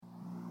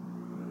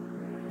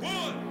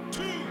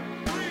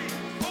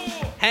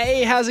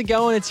Hey, how's it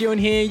going? It's Ewan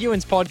here,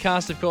 Ewan's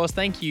podcast, of course.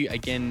 Thank you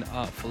again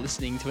for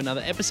listening to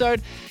another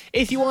episode.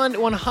 If you want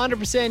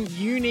 100%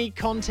 unique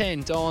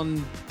content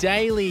on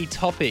daily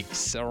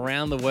topics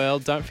around the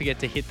world, don't forget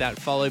to hit that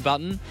follow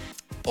button.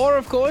 Or,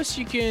 of course,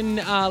 you can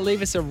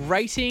leave us a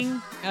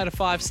rating out of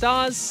 5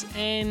 stars.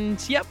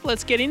 And, yep,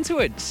 let's get into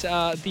it.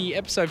 The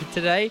episode for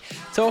today,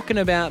 talking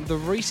about the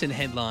recent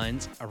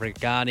headlines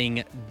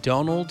regarding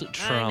Donald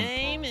Trump. My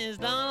name is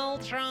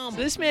Donald Trump.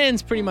 So this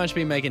man's pretty much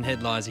been making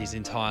headlines his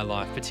entire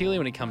life, particularly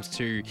when it comes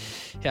to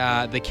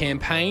the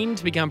campaign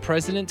to become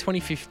president.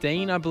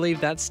 2015, I believe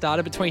that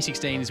started, but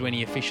 2016 is when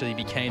he officially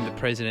became the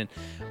president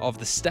of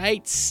the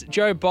States.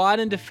 Joe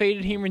Biden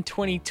defeated him in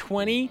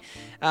 2020.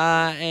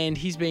 And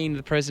he's been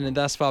the president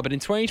thus far. But in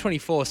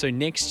 2024, so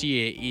next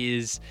year,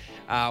 is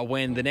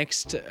when the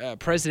next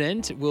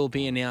president will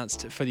be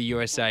announced for the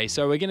USA.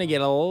 So we're going to get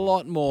a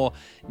lot more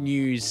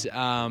news,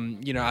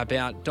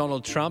 about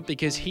Donald Trump,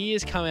 because he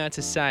has come out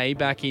to say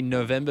back in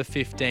November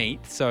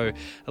 15th, so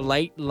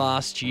late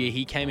last year,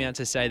 he came out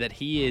to say that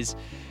he is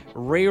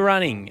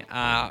rerunning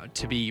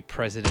to be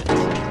president.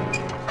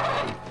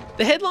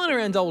 The headline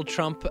around Donald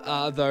Trump,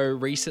 though,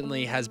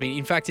 recently has been,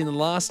 in fact, in the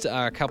last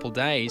couple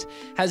days,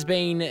 has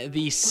been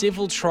the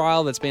civil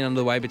trial that's been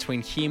underway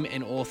between him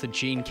and author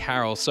Jean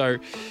Carroll. So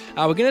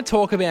we're going to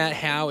talk about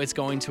how it's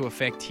going to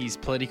affect his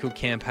political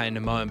campaign in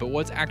a moment. But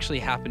what's actually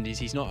happened is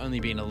he's not only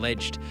been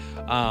alleged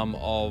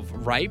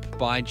of rape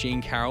by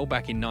Jean Carroll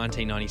back in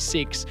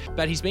 1996,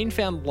 but he's been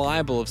found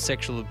liable of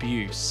sexual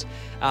abuse.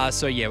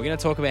 We're going to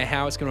talk about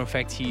how it's going to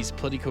affect his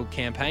political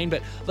campaign,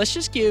 but let's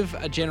just give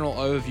a general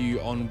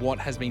overview on what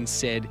has been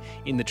said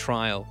in the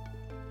trial.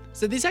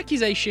 So this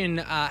accusation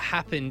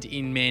happened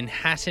in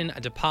Manhattan,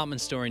 a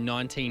department store in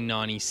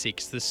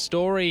 1996. The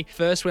story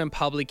first went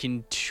public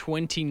in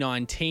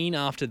 2019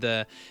 after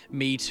the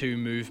Me Too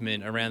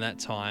movement around that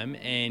time,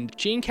 and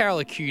Jean Carroll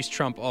accused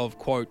Trump of,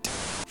 quote,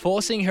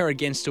 forcing her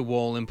against a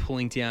wall and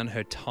pulling down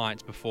her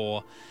tights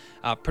before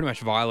pretty much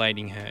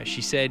violating her.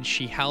 She said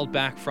she held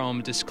back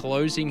from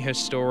disclosing her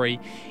story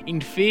in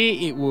fear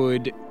it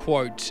would,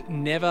 quote,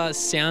 never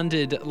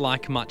sounded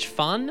like much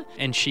fun,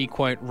 and she,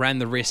 quote, ran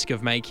the risk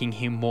of making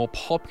him more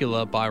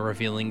popular by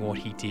revealing what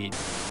he did.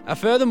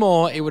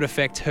 Furthermore, it would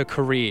affect her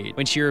career.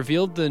 When she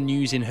revealed the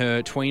news in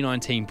her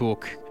 2019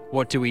 book,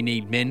 What Do We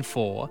Need Men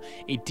For?,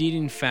 it did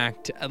in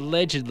fact,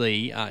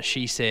 allegedly,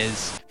 she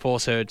says,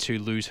 force her to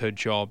lose her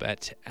job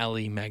at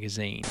Ali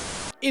magazine.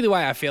 Either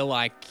way, I feel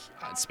like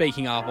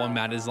speaking up on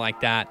matters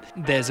like that,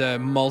 there's a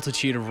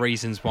multitude of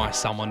reasons why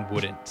someone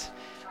wouldn't.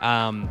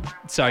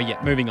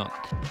 Moving on.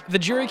 The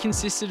jury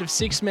consisted of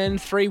 6 men,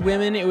 3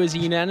 women. It was a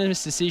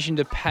unanimous decision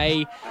to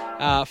pay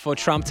for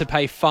Trump to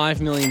pay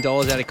 $5 million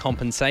out of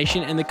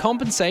compensation. And the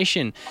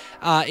compensation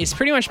is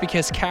pretty much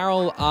because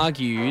Carroll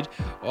argued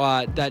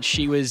that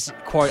she was,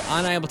 quote,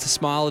 unable to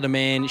smile at a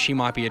man she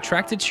might be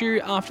attracted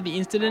to after the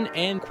incident,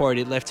 and, quote,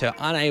 it left her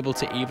unable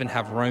to even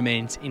have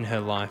romance in her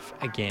life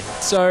again.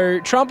 So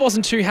Trump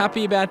wasn't too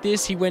happy about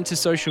this. He went to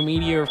social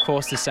media, of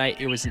course, to say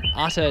it was an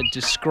utter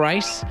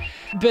disgrace.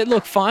 But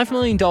look, $5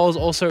 million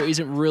also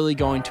isn't really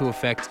going to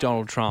affect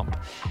Donald Trump.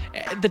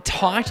 The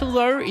title,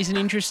 though, is an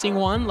interesting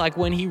one. Like,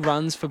 when he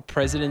runs for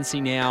presidency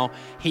now,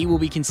 he will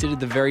be considered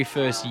the very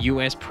first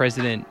US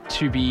president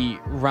to be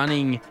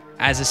running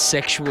as a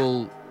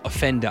sexual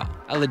offender,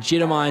 a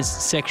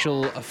legitimized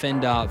sexual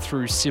offender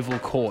through civil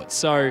court.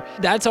 So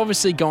that's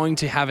obviously going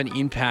to have an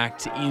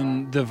impact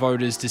in the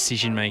voters'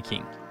 decision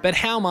making. But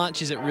how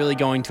much is it really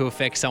going to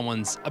affect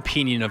someone's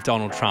opinion of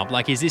Donald Trump?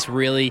 Like, is this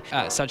really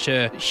such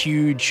a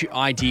huge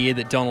idea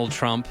that Donald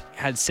Trump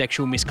had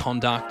sexual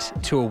misconduct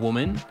to a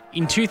woman?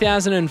 In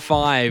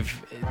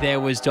 2005, there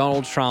was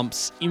Donald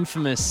Trump's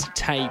infamous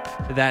tape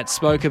that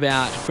spoke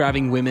about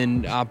grabbing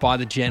women by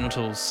the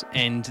genitals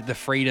and the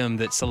freedom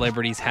that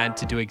celebrities had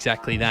to do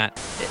exactly that.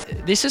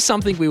 This is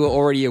something we were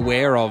already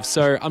aware of,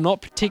 so I'm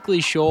not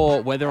particularly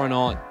sure whether or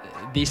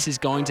not this is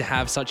going to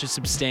have such a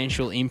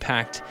substantial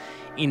impact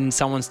in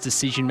someone's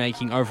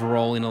decision-making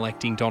overall in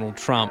electing Donald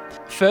Trump.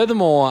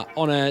 Furthermore,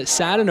 on a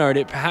sadder note,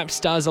 it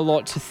perhaps does a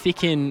lot to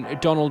thicken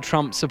Donald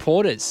Trump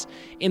supporters,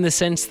 in the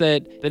sense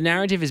that the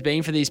narrative has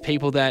been for these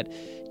people that,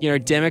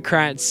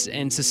 Democrats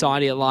and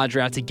society at large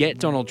are out to get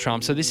Donald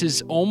Trump. So this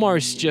is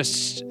almost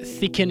just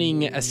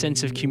thickening a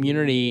sense of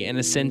community and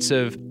a sense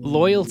of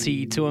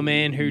loyalty to a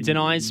man who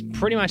denies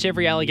pretty much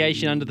every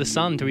allegation under the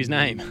sun to his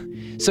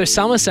name. So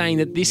some are saying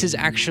that this has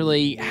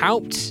actually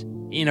helped,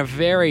 in a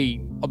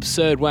very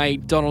absurd way,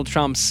 Donald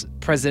Trump's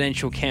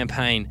presidential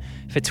campaign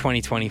for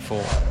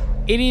 2024.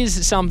 It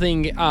is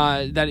something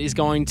that is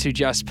going to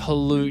just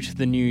pollute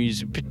the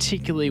news,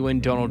 particularly when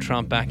Donald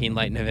Trump back in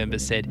late November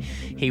said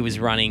he was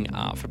running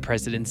for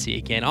presidency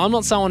again. I'm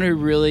not someone who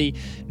really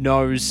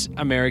knows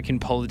American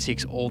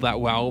politics all that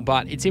well,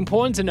 but it's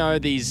important to know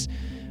these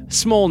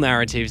small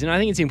narratives, and I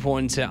think it's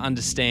important to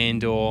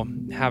understand or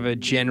have a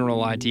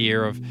general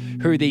idea of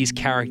who these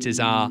characters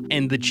are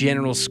and the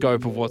general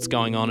scope of what's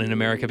going on in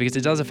America, because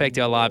it does affect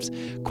our lives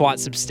quite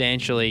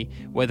substantially,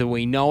 whether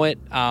we know it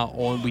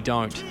or we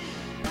don't.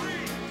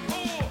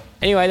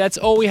 Anyway, that's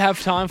all we have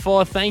time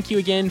for. Thank you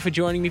again for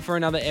joining me for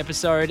another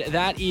episode.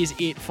 That is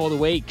it for the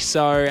week.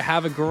 So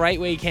have a great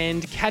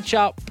weekend. Catch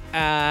up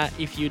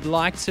if you'd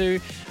like to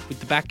with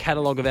the back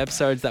catalogue of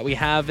episodes that we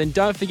have. And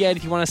don't forget,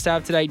 if you want to stay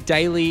up to date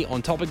daily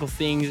on topical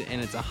things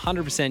and it's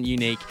 100%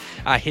 unique,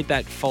 hit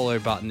that follow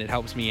button. It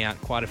helps me out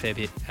quite a fair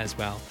bit as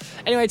well.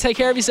 Anyway, take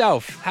care of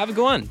yourself. Have a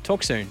good one.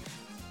 Talk soon.